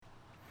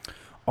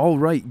All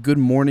right, good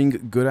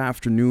morning, good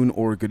afternoon,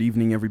 or good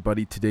evening,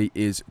 everybody. Today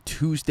is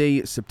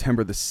Tuesday,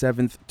 September the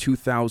 7th,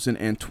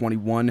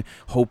 2021.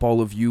 Hope all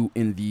of you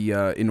in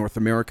North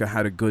America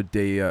had a good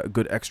day, a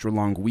good extra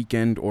long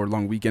weekend, or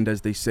long weekend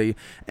as they say.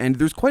 And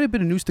there's quite a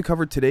bit of news to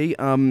cover today.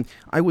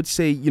 I would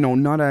say,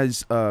 not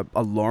as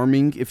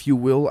alarming, if you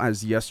will,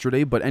 as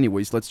yesterday. But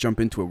anyways, let's jump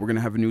into it. We're going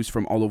to have news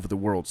from all over the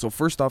world. So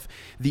first off,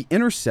 The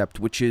Intercept,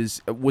 which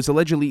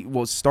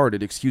was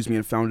started,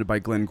 and founded by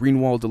Glenn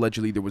Greenwald.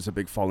 Allegedly, there was a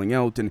big falling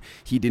out, and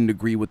he didn't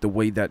agree with the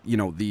way that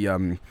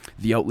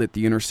the outlet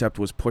The Intercept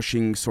was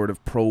pushing sort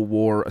of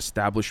pro-war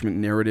establishment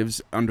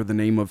narratives under the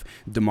name of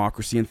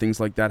democracy and things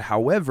like that.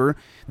 However,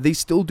 they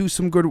still do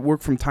some good work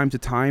from time to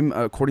time,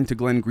 according to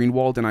Glenn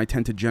Greenwald, and I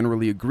tend to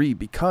generally agree,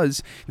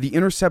 because The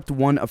Intercept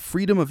won a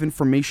Freedom of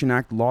Information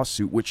Act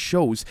lawsuit, which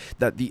shows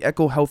that the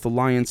EcoHealth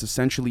Alliance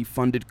essentially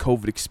funded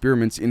COVID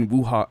experiments in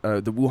Wuhan,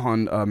 the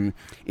Wuhan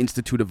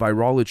Institute of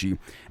Virology.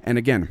 And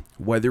again,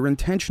 whether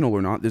intentional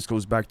or not, this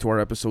goes back to our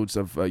episodes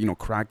of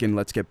Kraken,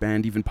 Let's Get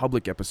Banned, even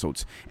public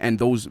episodes. And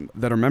those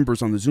that are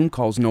members on the Zoom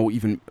calls know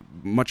even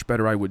much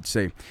better, I would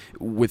say,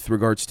 with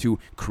regards to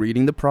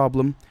creating the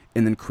problem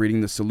and then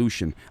creating the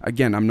solution.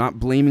 Again, I'm not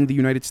blaming the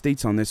United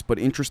States on this, but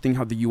interesting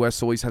how the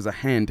U.S. always has a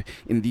hand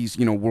in these,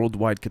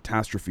 worldwide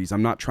catastrophes.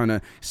 I'm not trying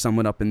to sum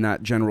it up in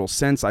that general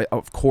sense.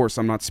 Of course,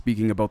 I'm not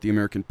speaking about the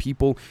American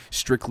people,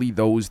 strictly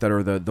those that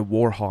are the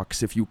war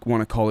hawks, if you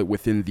want to call it,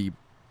 within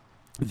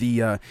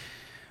the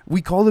we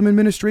call them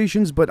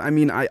administrations, but I'm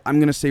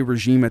going to say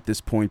regime at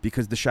this point,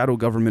 because the shadow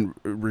government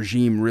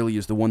regime really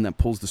is the one that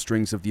pulls the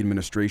strings of the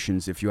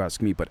administrations, if you ask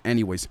me. But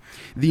anyways,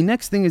 the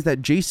next thing is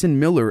that Jason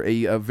Miller,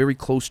 a very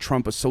close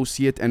Trump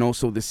associate and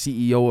also the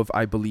CEO of,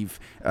 I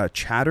believe,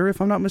 Chatter, if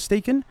I'm not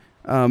mistaken.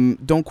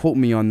 Don't quote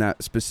me on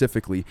that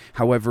specifically.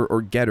 However,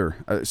 or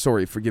Getter,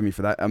 sorry, forgive me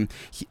for that.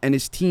 He and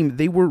his team,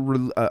 they were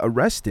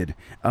arrested.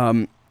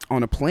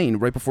 On a plane,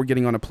 right before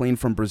getting on a plane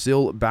from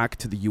Brazil back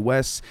to the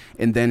U.S.,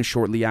 and then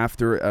shortly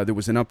after, there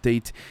was an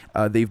update.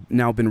 They've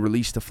now been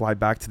released to fly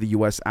back to the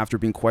U.S. after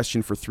being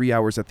questioned for 3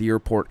 hours at the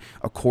airport,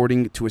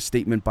 according to a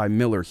statement by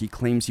Miller. He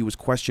claims he was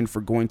questioned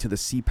for going to the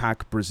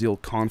CPAC Brazil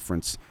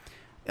conference.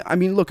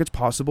 Look, it's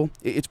possible.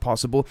 It's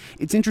possible.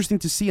 It's interesting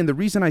to see, and the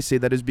reason I say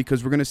that is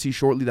because we're going to see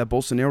shortly that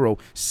Bolsonaro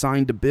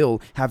signed a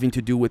bill having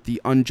to do with the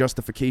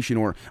unjustification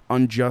or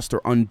unjust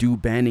or undue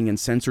banning and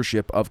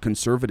censorship of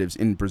conservatives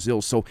in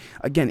Brazil. So,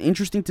 again,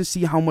 interesting to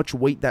see how much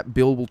weight that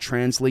bill will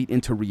translate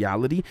into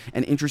reality,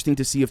 and interesting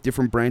to see if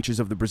different branches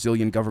of the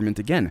Brazilian government,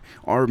 again,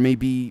 are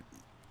maybe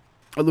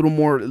a little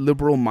more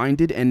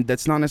liberal-minded, and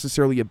that's not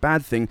necessarily a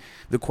bad thing.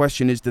 The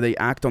question is, do they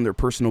act on their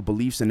personal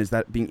beliefs, and is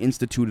that being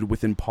instituted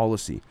within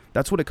policy?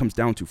 That's what it comes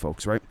down to,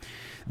 folks, right?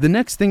 The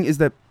next thing is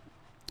that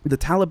the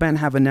Taliban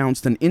have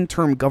announced an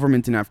interim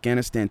government in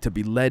Afghanistan to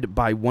be led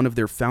by one of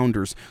their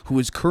founders, who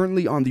is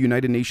currently on the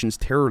United Nations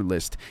terror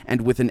list,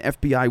 and with an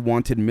FBI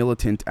wanted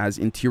militant as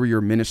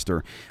interior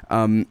minister.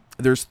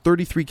 There's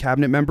 33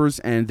 cabinet members,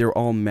 and they're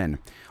all men.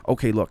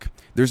 Okay, look,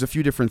 there's a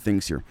few different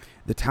things here.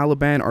 The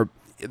Taliban are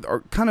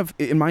kind of,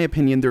 in my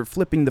opinion, they're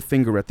flipping the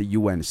finger at the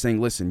UN, saying,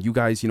 listen, you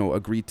guys,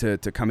 agreed to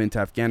come into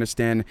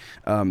Afghanistan.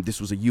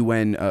 This was a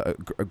UN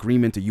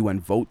agreement, a UN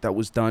vote that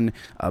was done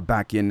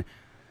back in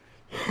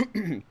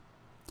the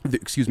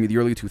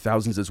early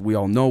 2000s, as we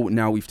all know.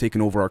 Now we've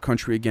taken over our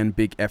country again.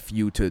 Big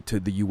FU to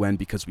the UN,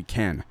 because we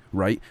can,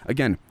 right?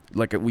 Again,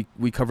 like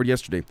we covered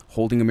yesterday,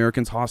 holding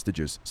Americans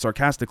hostages.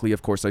 Sarcastically,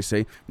 of course, I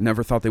say,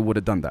 never thought they would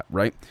have done that,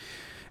 right?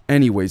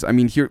 Anyways,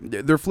 here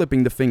they're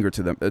flipping the finger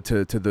to them,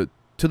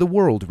 to the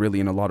world, really,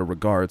 in a lot of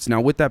regards. Now,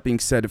 with that being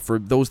said, for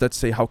those that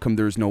say, how come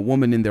there's no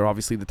woman in there,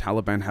 obviously the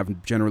Taliban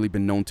have generally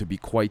been known to be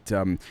quite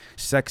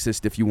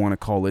sexist, if you want to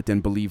call it,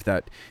 and believe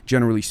that,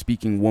 generally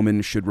speaking,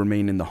 women should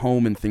remain in the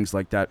home and things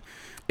like that.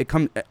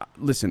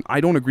 Listen,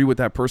 I don't agree with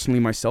that personally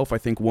myself. I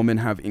think women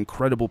have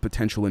incredible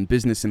potential in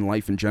business and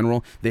life in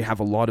general. They have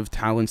a lot of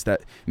talents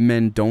that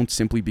men don't,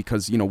 simply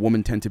because,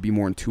 women tend to be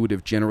more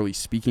intuitive, generally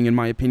speaking, in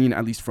my opinion,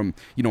 at least from,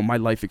 my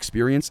life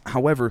experience.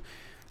 However,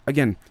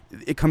 again,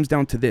 it comes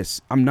down to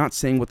this. I'm not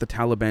saying what the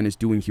Taliban is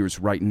doing here is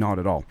right, not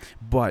at all.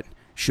 But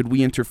should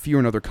we interfere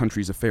in other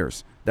countries'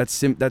 affairs?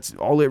 That's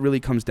all it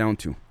really comes down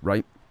to,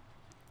 right?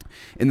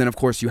 And then, of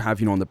course, you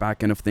have, on the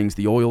back end of things,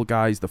 the oil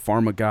guys, the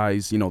pharma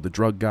guys, the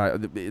drug guy,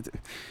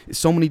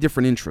 so many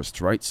different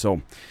interests, right?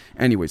 So,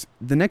 anyways,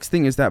 the next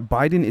thing is that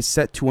Biden is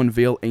set to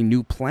unveil a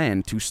new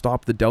plan to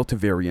stop the Delta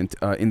variant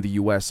in the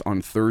U.S.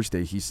 on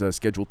Thursday. He's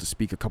scheduled to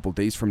speak a couple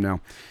days from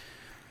now.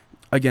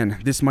 Again,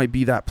 this might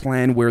be that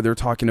plan where they're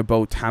talking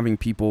about having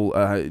people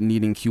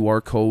needing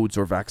QR codes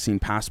or vaccine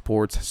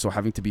passports, so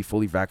having to be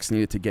fully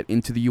vaccinated to get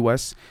into the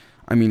U.S.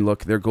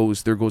 Look, there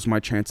goes my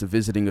chance of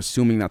visiting,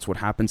 assuming that's what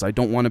happens. I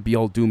don't want to be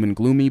all doom and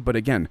gloomy, but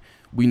again,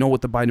 we know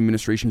what the Biden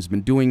administration has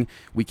been doing.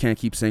 We can't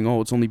keep saying,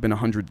 oh, it's only been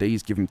 100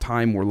 days, give him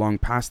time. We're long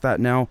past that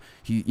now.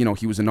 He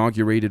was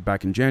inaugurated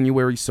back in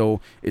January,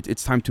 so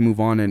it's time to move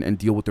on and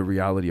deal with the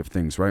reality of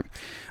things, right?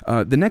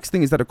 The next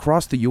thing is that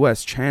across the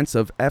U.S., chants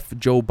of F.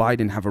 Joe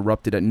Biden have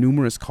erupted at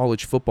numerous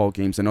college football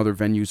games and other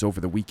venues over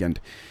the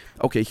weekend.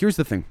 Okay, here's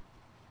the thing.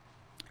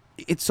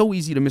 it's so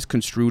easy to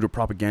misconstrue to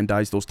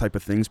propagandize those type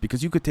of things,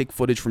 because you could take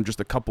footage from just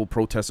a couple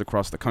protests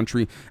across the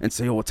country and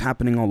say, oh, it's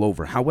happening all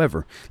over.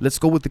 However, let's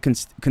go with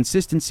the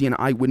consistency and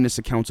eyewitness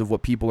accounts of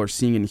what people are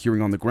seeing and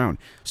hearing on the ground.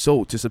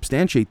 So to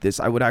substantiate this,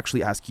 I would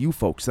actually ask you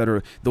folks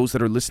those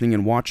that are listening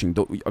and watching,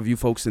 of you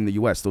folks in the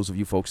US, those of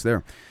you folks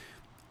there,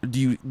 have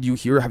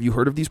you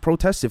heard of these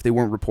protests if they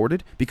weren't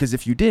reported? Because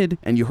if you did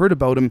and you heard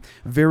about them,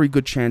 very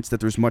good chance that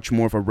there's much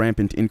more of a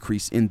rampant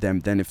increase in them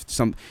than if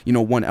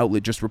one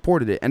outlet just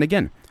reported it. And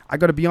again, I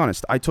got to be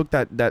honest, I took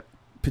that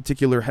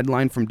particular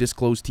headline from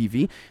Disclosed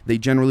TV. They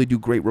generally do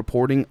great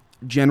reporting,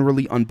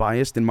 generally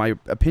unbiased in my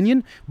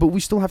opinion, but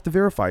we still have to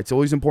verify. It's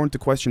always important to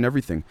question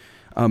everything.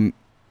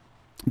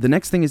 The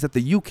next thing is that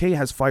the UK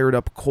has fired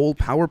up coal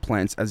power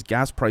plants as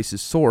gas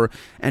prices soar,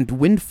 and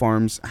wind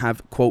farms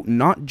have, quote,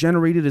 not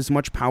generated as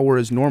much power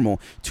as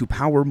normal to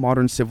power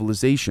modern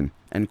civilization,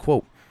 end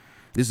quote.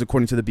 This is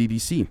according to the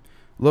BBC.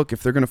 Look,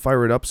 if they're going to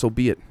fire it up, so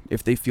be it.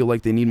 If they feel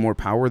like they need more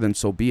power, then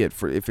so be it.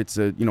 If it's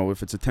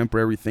a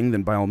temporary thing,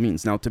 then by all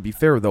means. Now, to be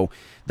fair, though,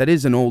 that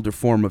is an older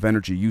form of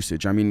energy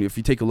usage. I mean, if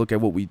you take a look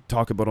at what we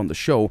talk about on the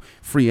show,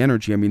 free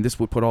energy, I mean, this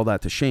would put all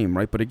that to shame,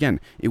 right? But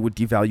again, it would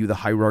devalue the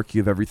hierarchy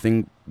of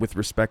everything with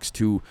respects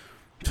to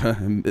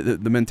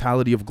the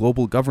mentality of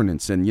global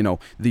governance. And,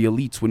 the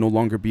elites would no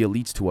longer be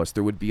elites to us.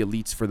 There would be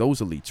elites for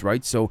those elites,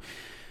 right? So,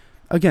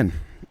 again,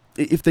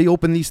 if they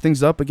open these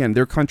things up, again,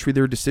 their country,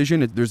 their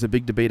decision, there's a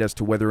big debate as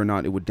to whether or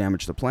not it would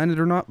damage the planet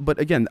or not. But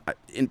again,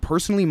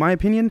 personally, my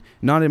opinion,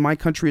 not in my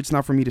country, it's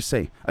not for me to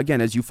say.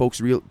 Again, as you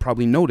folks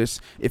probably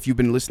notice, if you've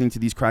been listening to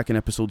these Kraken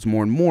episodes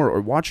more and more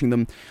or watching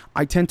them,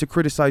 I tend to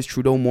criticize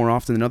Trudeau more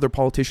often than other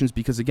politicians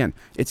because, again,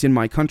 it's in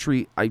my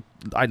country.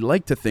 I'd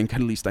like to think,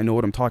 at least I know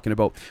what I'm talking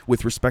about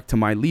with respect to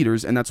my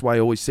leaders. And that's why I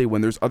always say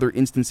when there's other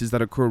instances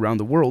that occur around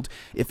the world,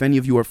 if any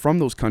of you are from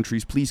those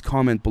countries, please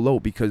comment below,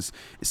 because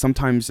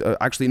sometimes,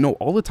 no,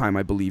 all the time,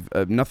 I believe,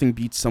 nothing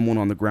beats someone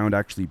on the ground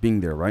actually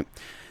being there, right?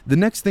 The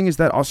next thing is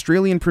that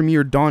Australian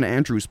Premier Don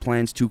Andrews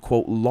plans to,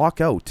 quote, lock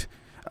out,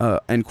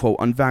 end quote,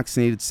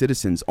 unvaccinated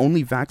citizens.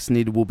 Only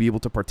vaccinated will be able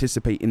to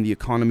participate in the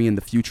economy in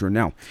the future.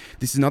 Now,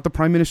 this is not the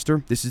Prime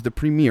Minister, this is the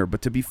Premier,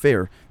 but to be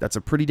fair, that's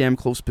a pretty damn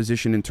close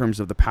position in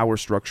terms of the power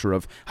structure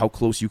of how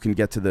close you can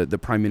get to the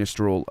Prime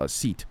Ministerial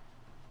seat.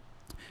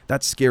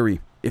 That's scary,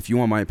 if you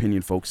want my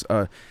opinion, folks.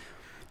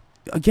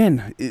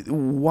 Again,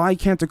 why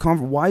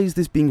is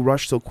this being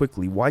rushed so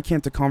quickly? Why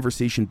can't a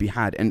conversation be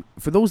had? And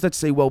for those that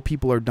say, well,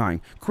 people are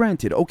dying,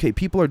 granted, okay,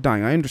 people are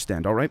dying, I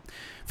understand, all right?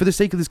 For the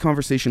sake of this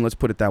conversation, let's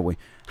put it that way.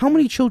 How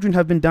many children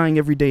have been dying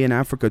every day in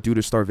Africa due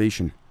to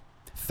starvation?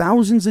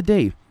 Thousands a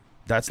day.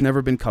 That's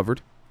never been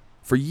covered.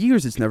 For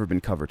years, it's never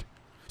been covered.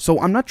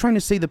 So I'm not trying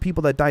to say the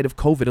people that died of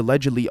COVID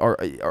allegedly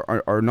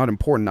are not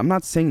important. I'm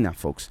not saying that,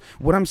 folks.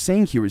 What I'm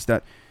saying here is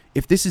that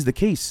if this is the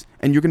case,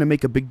 and you're going to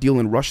make a big deal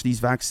and rush these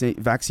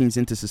vaccines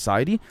into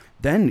society,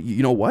 then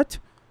you know what?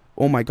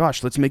 Oh my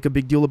gosh, let's make a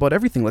big deal about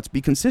everything. Let's be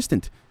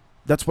consistent.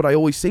 That's what I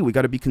always say. We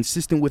got to be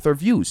consistent with our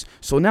views.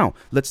 So now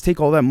let's take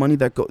all that money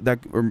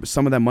or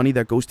some of that money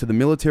that goes to the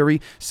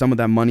military, some of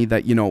that money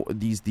that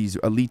these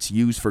elites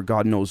use for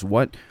God knows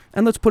what,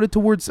 and let's put it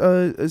towards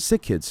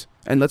sick kids,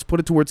 and let's put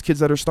it towards kids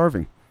that are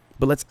starving.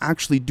 But let's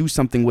actually do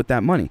something with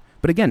that money.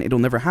 But again, it'll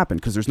never happen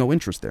because there's no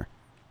interest there.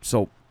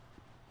 So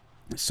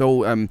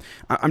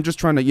I'm just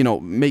trying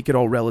to, make it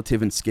all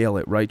relative and scale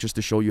it, right? Just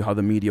to show you how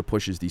the media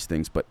pushes these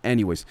things. But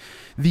anyways,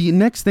 the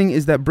next thing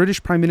is that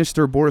British Prime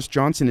Minister Boris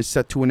Johnson is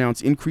set to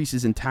announce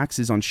increases in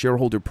taxes on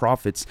shareholder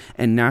profits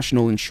and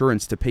national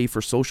insurance to pay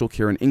for social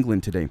care in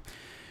England today.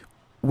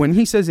 When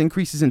he says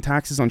increases in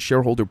taxes on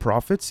shareholder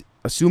profits,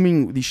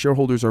 assuming these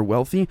shareholders are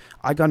wealthy,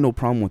 I got no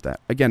problem with that.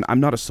 Again,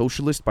 I'm not a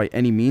socialist by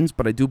any means,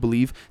 but I do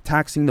believe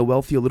taxing the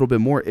wealthy a little bit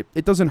more,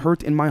 it doesn't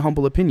hurt in my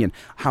humble opinion.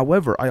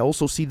 However, I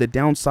also see the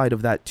downside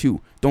of that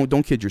too.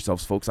 Don't kid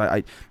yourselves, folks.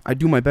 I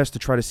do my best to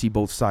try to see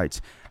both sides.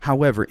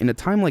 However, in a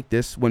time like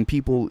this, when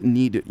people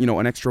need,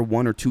 an extra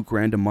 $1 or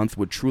 $2 a month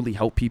would truly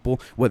help people,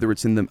 whether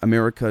it's in the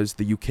Americas,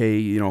 the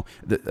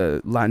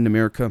UK, Latin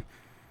America,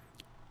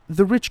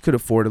 the rich could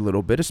afford a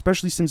little bit,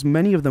 especially since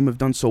many of them have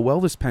done so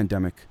well this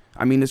pandemic.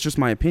 I mean, it's just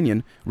my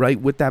opinion,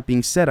 right? With that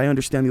being said, I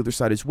understand the other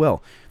side as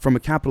well. From a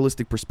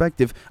capitalistic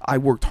perspective, I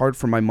worked hard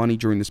for my money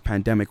during this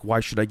pandemic. Why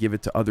should I give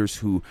it to others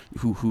who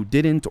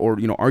didn't, or,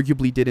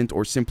 arguably didn't,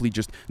 or simply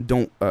just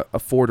don't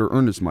afford or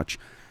earn as much?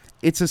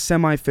 It's a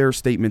semi-fair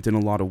statement in a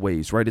lot of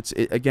ways, right?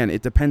 Again,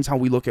 it depends how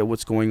we look at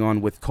what's going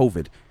on with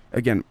COVID.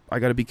 Again, I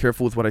got to be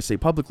careful with what I say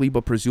publicly,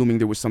 but presuming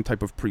there was some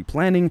type of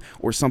pre-planning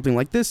or something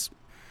like this,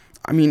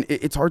 I mean,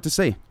 it's hard to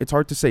say. It's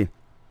hard to say,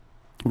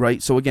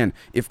 right? So again,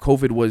 if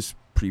COVID was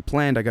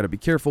pre-planned, I got to be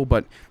careful,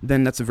 but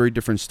then that's a very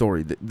different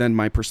story. Then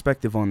my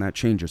perspective on that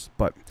changes.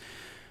 But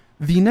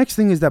the next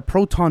thing is that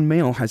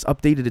ProtonMail has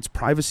updated its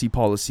privacy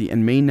policy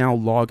and may now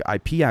log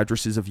IP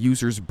addresses of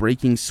users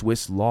breaking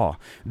Swiss law.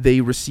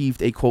 They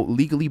received a, quote,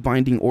 legally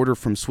binding order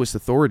from Swiss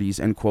authorities,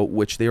 end quote,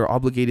 which they are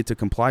obligated to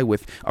comply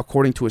with,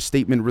 according to a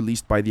statement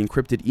released by the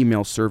encrypted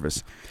email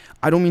service.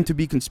 I don't mean to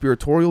be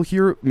conspiratorial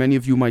here. Many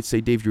of you might say,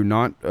 Dave, you're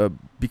not,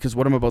 because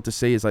what I'm about to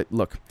say is,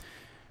 look,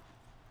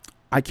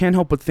 I can't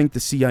help but think the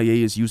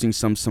CIA is using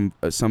some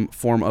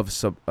form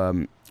of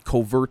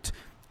covert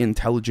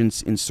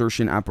intelligence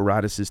insertion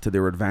apparatuses to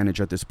their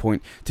advantage at this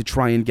point to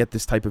try and get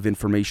this type of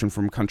information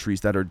from countries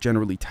that are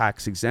generally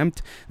tax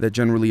exempt, that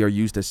generally are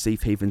used as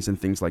safe havens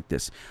and things like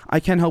this. I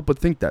can't help but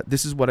think that.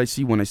 This is what I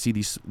see when I see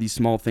these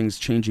small things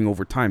changing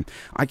over time.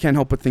 I can't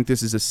help but think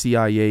this is a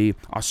CIA,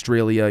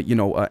 Australia,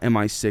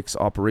 MI6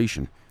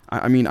 operation.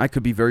 I mean, I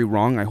could be very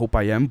wrong. I hope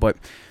I am, but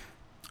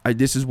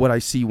this is what I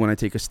see when I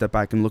take a step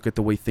back and look at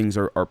the way things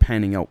are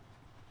panning out.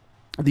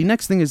 The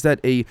next thing is that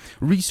a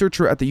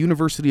researcher at the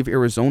University of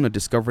Arizona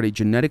discovered a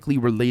genetically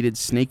related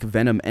snake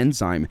venom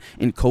enzyme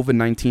in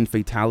COVID-19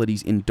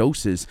 fatalities in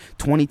doses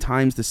 20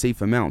 times the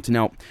safe amount.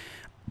 Now,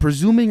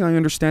 presuming I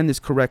understand this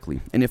correctly,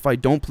 and if I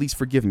don't, please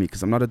forgive me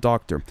because I'm not a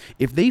doctor,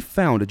 if they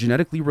found a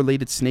genetically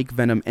related snake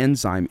venom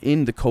enzyme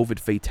in the COVID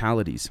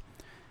fatalities,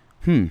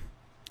 and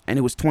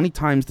it was 20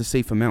 times the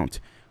safe amount,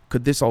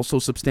 could this also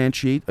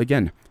substantiate,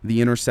 again,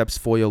 the Intercept's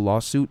FOIA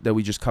lawsuit that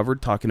we just covered,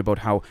 talking about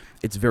how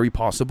it's very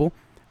possible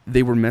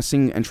they were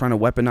messing and trying to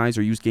weaponize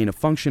or use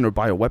gain-of-function or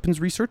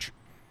bioweapons research?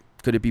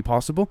 Could it be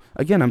possible?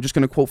 Again, I'm just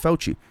going to quote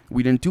Fauci.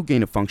 We didn't do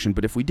gain-of-function,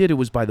 but if we did, it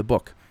was by the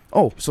book.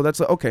 Oh, so that's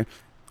okay.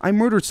 I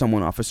murdered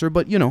someone, officer,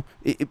 but,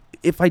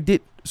 if I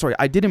did... Sorry,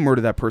 I didn't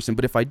murder that person,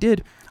 but if I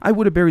did, I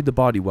would have buried the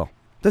body well.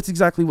 That's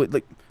exactly what...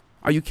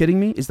 are you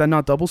kidding me? Is that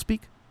not doublespeak?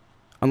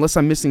 Unless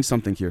I'm missing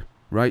something here,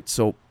 right?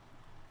 So,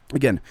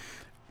 again,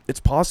 it's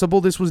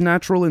possible this was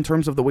natural in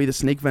terms of the way the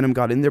snake venom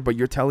got in there, but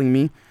you're telling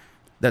me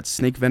that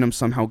snake venom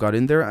somehow got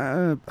in there?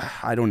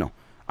 I don't know.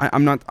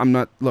 I'm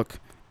not, look,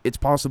 it's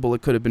possible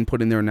it could have been put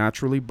in there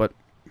naturally, but...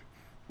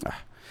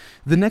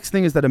 The next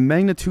thing is that a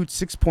magnitude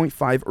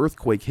 6.5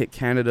 earthquake hit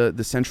Canada,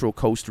 the Central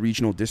Coast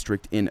Regional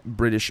District in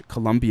British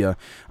Columbia.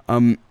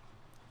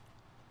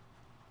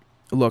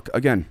 Look,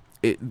 again,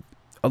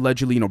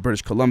 allegedly,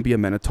 British Columbia,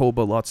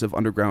 Manitoba, lots of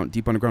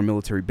deep underground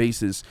military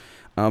bases.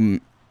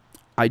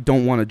 I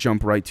don't want to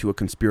jump right to a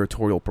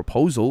conspiratorial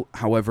proposal.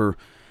 However,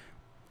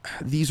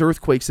 these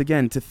earthquakes,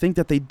 again, to think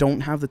that they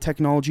don't have the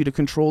technology to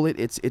control it,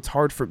 it's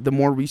hard. For the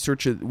more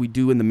research that we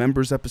do in the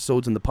members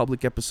episodes and the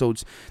public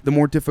episodes, the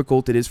more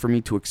difficult it is for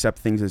me to accept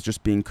things as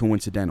just being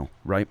coincidental,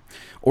 right?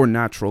 Or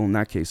natural in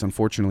that case,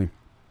 unfortunately.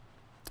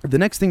 The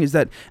next thing is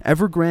that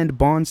Evergrande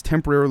bonds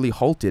temporarily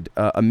halted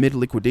amid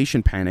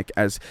liquidation panic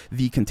as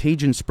the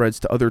contagion spreads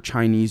to other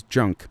Chinese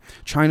junk.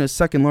 China's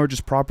second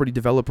largest property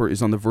developer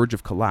is on the verge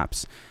of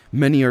collapse.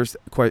 Many are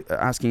quite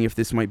asking if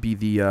this might be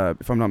the,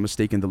 if I'm not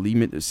mistaken, the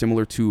Lehman,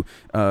 similar to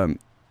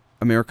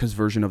America's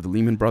version of the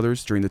Lehman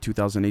Brothers during the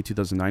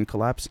 2008-2009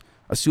 collapse.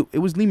 It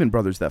was Lehman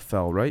Brothers that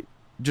fell, right?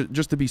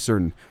 Just to be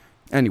certain.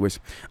 Anyways,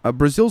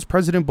 Brazil's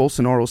President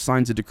Bolsonaro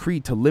signs a decree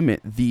to limit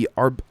the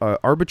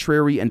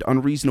arbitrary and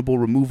unreasonable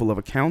removal of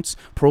accounts,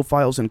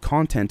 profiles, and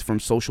content from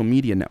social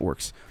media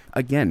networks.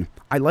 Again,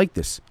 I like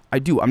this. I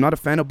do. I'm not a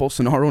fan of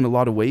Bolsonaro in a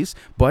lot of ways,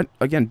 but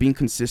again, being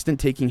consistent,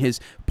 taking his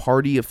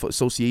party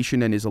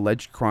association and his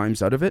alleged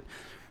crimes out of it,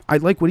 I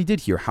like what he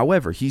did here.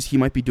 However, he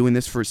might be doing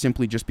this for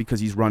simply just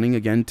because he's running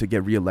again to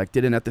get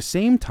reelected. And at the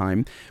same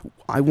time,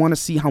 I want to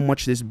see how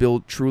much this bill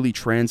truly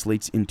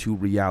translates into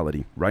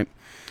reality, right?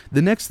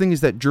 The next thing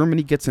is that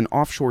Germany gets an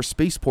offshore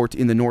spaceport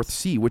in the North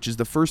Sea, which is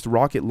the first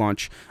rocket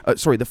launch.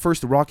 The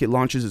first rocket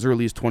launches as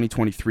early as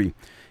 2023.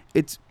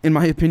 It's, in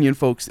my opinion,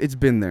 folks, it's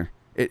been there.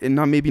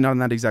 Maybe not in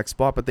that exact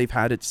spot, but they've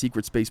had its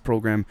secret space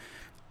program.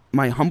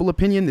 My humble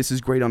opinion, this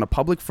is great on a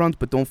public front,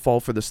 but don't fall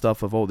for the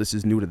stuff of, this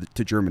is new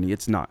to Germany.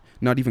 It's not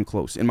even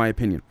close, in my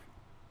opinion.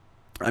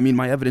 I mean,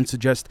 my evidence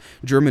suggests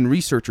German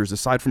researchers,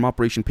 aside from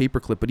Operation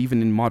Paperclip, but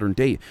even in modern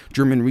day,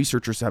 German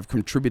researchers have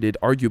contributed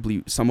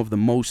arguably some of the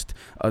most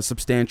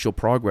substantial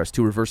progress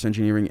to reverse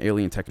engineering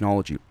alien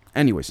technology.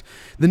 Anyways,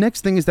 the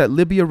next thing is that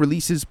Libya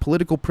releases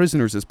political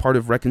prisoners as part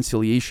of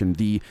reconciliation.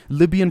 The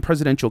Libyan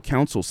Presidential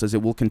Council says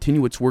it will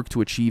continue its work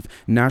to achieve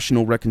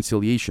national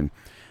reconciliation.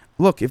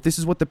 Look, if this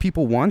is what the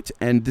people want,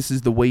 and this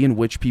is the way in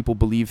which people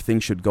believe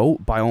things should go,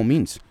 by all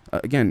means.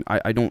 Again,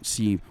 I don't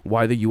see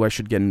why the U.S.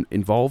 should get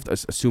involved,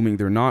 assuming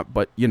they're not,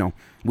 but,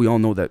 we all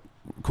know that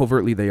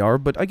covertly they are.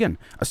 But again,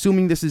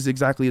 assuming this is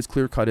exactly as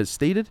clear-cut as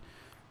stated,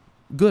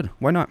 good,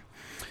 why not?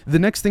 The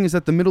next thing is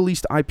that the Middle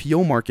East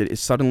IPO market is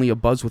suddenly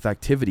abuzz with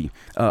activity.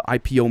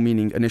 IPO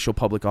meaning initial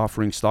public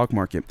offering stock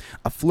market.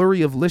 A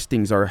flurry of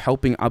listings are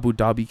helping Abu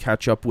Dhabi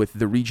catch up with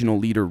the regional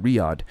leader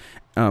Riyadh.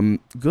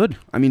 Good.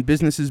 I mean,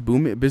 business is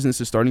booming.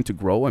 Business is starting to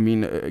grow. I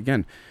mean,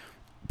 again,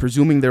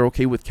 presuming they're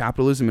okay with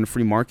capitalism and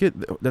free market,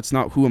 that's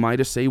not who am I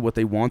to say what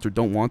they want or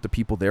don't want the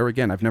people there.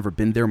 Again, I've never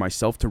been there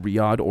myself to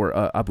Riyadh or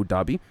Abu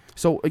Dhabi.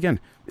 So again,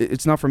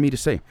 it's not for me to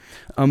say.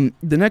 The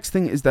next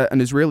thing is that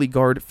an Israeli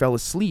guard fell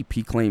asleep,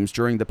 he claims,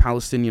 during the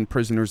Palestinian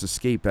prisoner's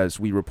escape, as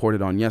we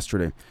reported on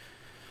yesterday.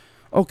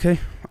 Okay,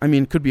 I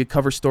mean, could be a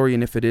cover story,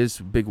 and if it is,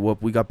 big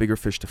whoop, we got bigger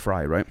fish to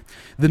fry, right?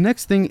 The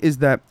next thing is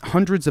that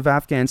hundreds of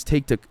Afghans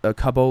take to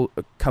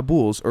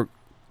Kabul's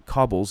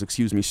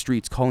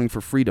streets calling for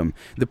freedom.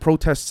 The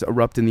protests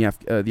erupt in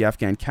the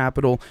Afghan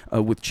capital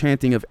with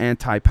chanting of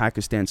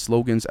anti-Pakistan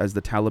slogans as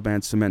the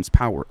Taliban cements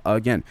power.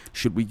 Again,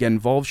 should we get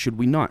involved? Should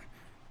we not?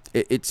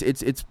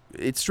 It's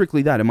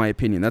strictly that, in my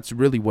opinion. That's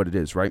really what it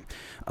is, right?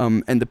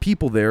 And the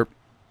people there,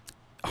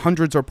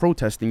 hundreds are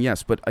protesting,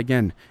 yes, but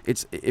again,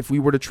 it's if we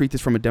were to treat this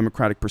from a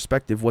democratic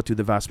perspective, what do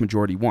the vast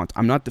majority want?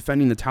 I'm not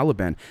defending the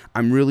Taliban.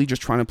 I'm really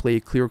just trying to play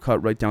a clear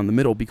cut right down the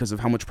middle because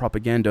of how much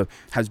propaganda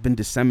has been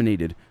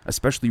disseminated,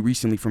 especially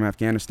recently from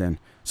Afghanistan.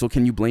 So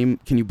can you blame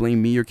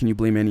me, or can you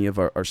blame any of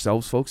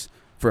ourselves, folks,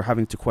 for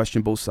having to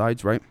question both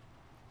sides, right?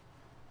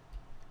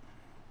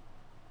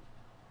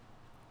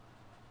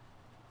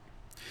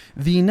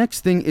 The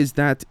next thing is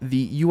that the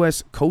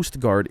U.S. Coast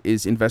Guard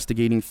is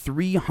investigating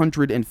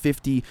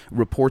 350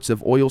 reports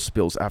of oil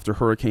spills after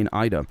Hurricane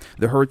Ida.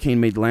 The hurricane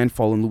made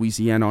landfall in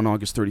Louisiana on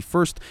August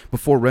 31st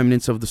before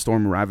remnants of the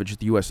storm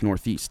ravaged the U.S.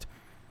 Northeast.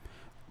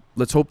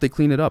 Let's hope they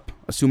clean it up.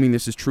 Assuming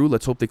this is true,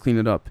 let's hope they clean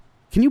it up.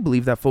 Can you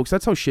believe that, folks?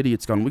 That's how shitty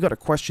it's gone. We got to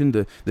question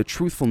the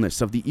truthfulness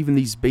of even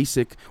these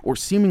basic or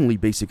seemingly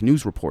basic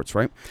news reports,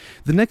 right?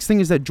 The next thing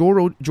is that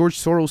George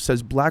Soros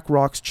says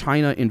BlackRock's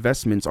China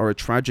investments are a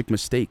tragic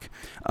mistake.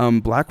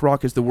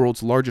 BlackRock is the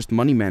world's largest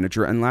money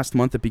manager, and last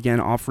month it began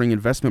offering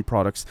investment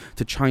products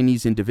to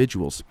Chinese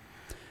individuals.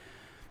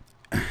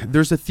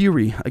 There's a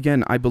theory.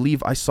 Again, I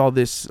believe I saw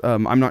this.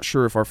 I'm not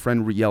sure if our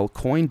friend Riel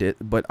coined it,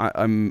 but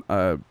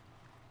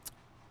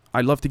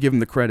I'd love to give him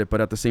the credit,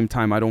 but at the same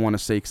time, I don't want to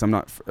say because I'm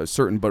not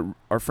certain. But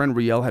our friend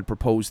Riel had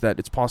proposed that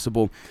it's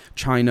possible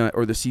China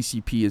or the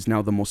CCP is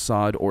now the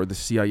Mossad or the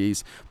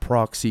CIA's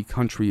proxy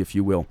country, if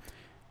you will.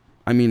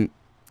 I mean,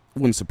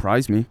 wouldn't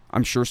surprise me.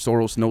 I'm sure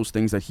Soros knows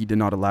things that he did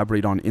not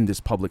elaborate on in this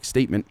public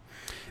statement.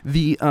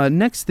 The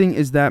next thing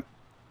is that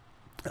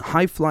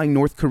high-flying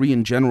North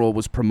Korean general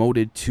was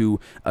promoted to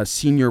a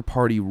senior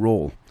party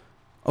role.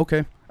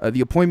 Okay.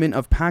 The appointment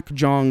of Pak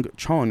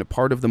Jong-chon,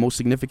 part of the most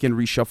significant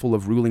reshuffle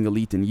of ruling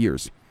elite in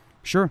years.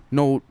 Sure,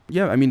 no,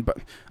 yeah, I mean, but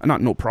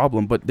not no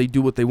problem, but they do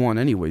what they want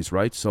anyways,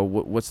 right? So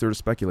what's there to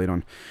speculate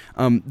on?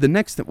 The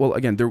next, well,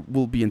 again, there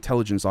will be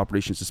intelligence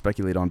operations to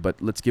speculate on,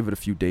 but let's give it a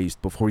few days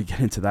before we get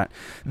into that.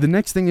 The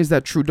next thing is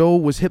that Trudeau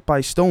was hit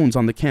by stones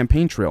on the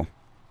campaign trail.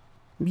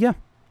 Yeah,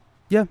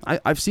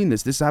 I've seen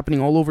this. This is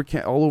happening all over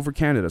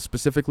Canada,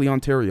 specifically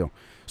Ontario.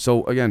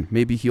 So again,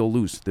 maybe he'll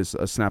lose this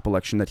snap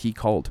election that he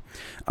called.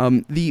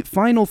 The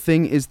final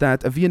thing is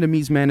that a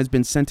Vietnamese man has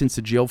been sentenced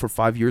to jail for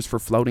 5 years for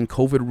flouting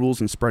COVID rules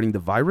and spreading the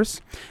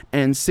virus.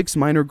 And 6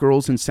 minor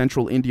girls in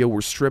central India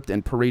were stripped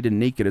and paraded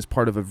naked as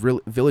part of a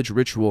village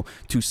ritual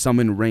to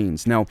summon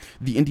rains. Now,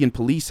 the Indian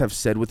police have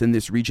said within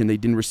this region they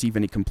didn't receive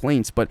any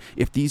complaints, but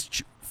if these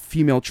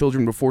female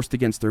children were forced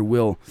against their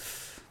will,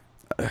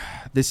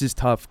 this is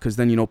tough because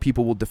then,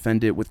 people will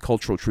defend it with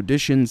cultural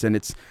traditions, and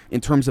it's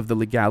in terms of the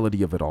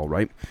legality of it all,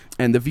 right?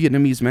 And the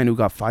Vietnamese man who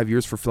got 5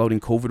 years for flouting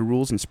COVID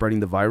rules and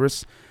spreading the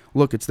virus,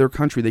 look, it's their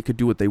country. They could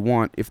do what they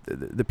want. If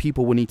the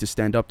people will need to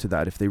stand up to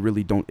that if they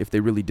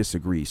really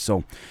disagree.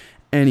 So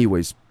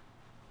anyways,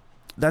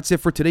 that's it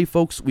for today,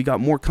 folks. We got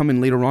more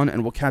coming later on,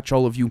 and we'll catch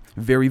all of you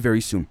very,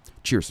 very soon.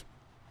 Cheers.